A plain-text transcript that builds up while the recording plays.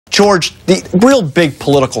George, the real big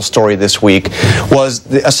political story this week was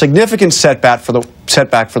a significant setback for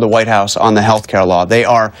the White House on the health care law. They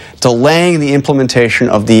are delaying the implementation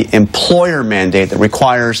of the employer mandate that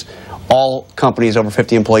requires all companies over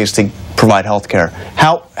 50 employees to provide health care.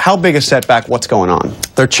 How big a setback? What's going on?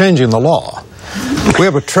 They're changing the law. We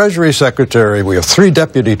have a Treasury Secretary, we have 3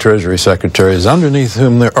 Deputy Treasury Secretaries, underneath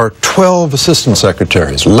whom there are 12 Assistant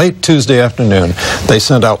Secretaries. Late Tuesday afternoon, they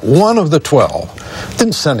sent out one of the 12.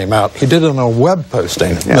 Didn't send him out, he did it on a web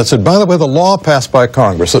posting that said, by the way, the law passed by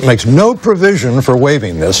Congress that makes no provision for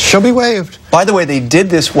waiving this shall be waived. By the way, they did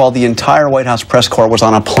this while the entire White House press corps was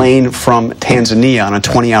on a plane from Tanzania on a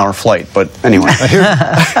 20-hour flight. But anyway.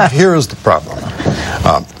 Here is the problem.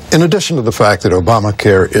 In addition to the fact that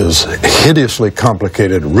Obamacare is hideously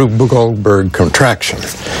complicated Rube Goldberg contraction,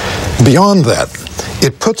 beyond that,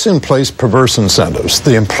 it puts in place perverse incentives.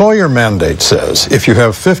 The employer mandate says if you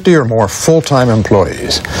have 50 or more full-time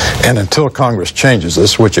employees, and until Congress changes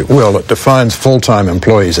this, which it will, it defines full-time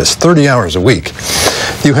employees as 30 hours a week,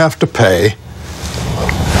 you have to pay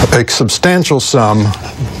a substantial sum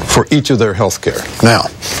for each of their health care. Now,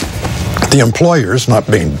 the employers, not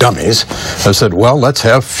being dummies, have said, well, let's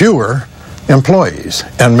have fewer employees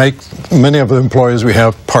and make many of the employees we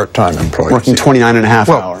have part-time employees. Working 29.5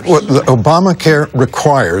 hours. Well, Obamacare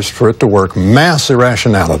requires for it to work mass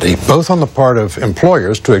irrationality, both on the part of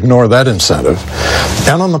employers to ignore that incentive,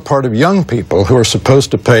 and on the part of young people who are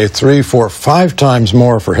supposed to pay 3, 4, 5 times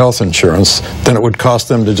more for health insurance than it would cost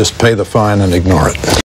them to just pay the fine and ignore it.